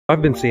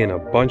I've been seeing a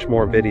bunch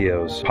more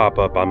videos pop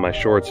up on my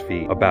shorts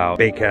feed about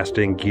bait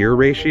casting gear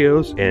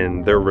ratios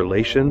and their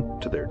relation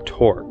to their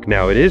torque.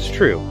 Now it is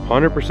true,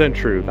 100%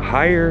 true, the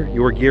higher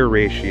your gear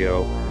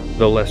ratio,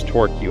 the less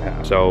torque you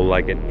have. So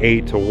like an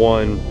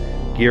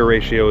 8-to-1 gear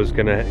ratio is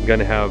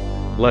gonna have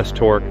less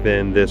torque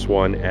than this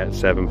one at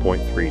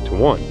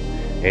 7.3-to-1.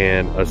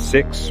 And a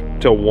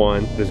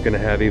 6-to-1 is gonna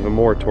have even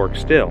more torque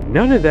still.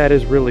 None of that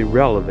is really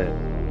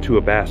relevant to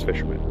a bass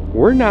fisherman.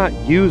 We're not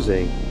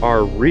using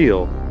our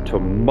reel to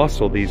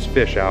muscle these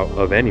fish out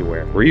of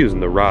anywhere. We're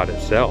using the rod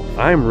itself.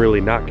 I'm really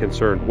not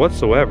concerned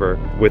whatsoever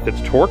with its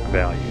torque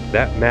value.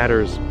 That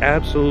matters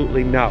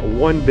absolutely not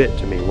one bit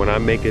to me when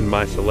I'm making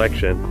my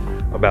selection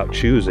about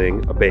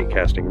choosing a bait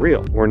casting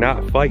reel. We're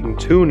not fighting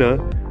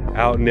tuna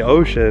out in the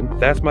ocean.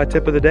 That's my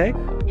tip of the day.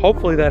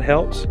 Hopefully that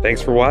helps.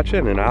 Thanks for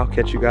watching, and I'll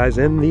catch you guys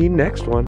in the next one.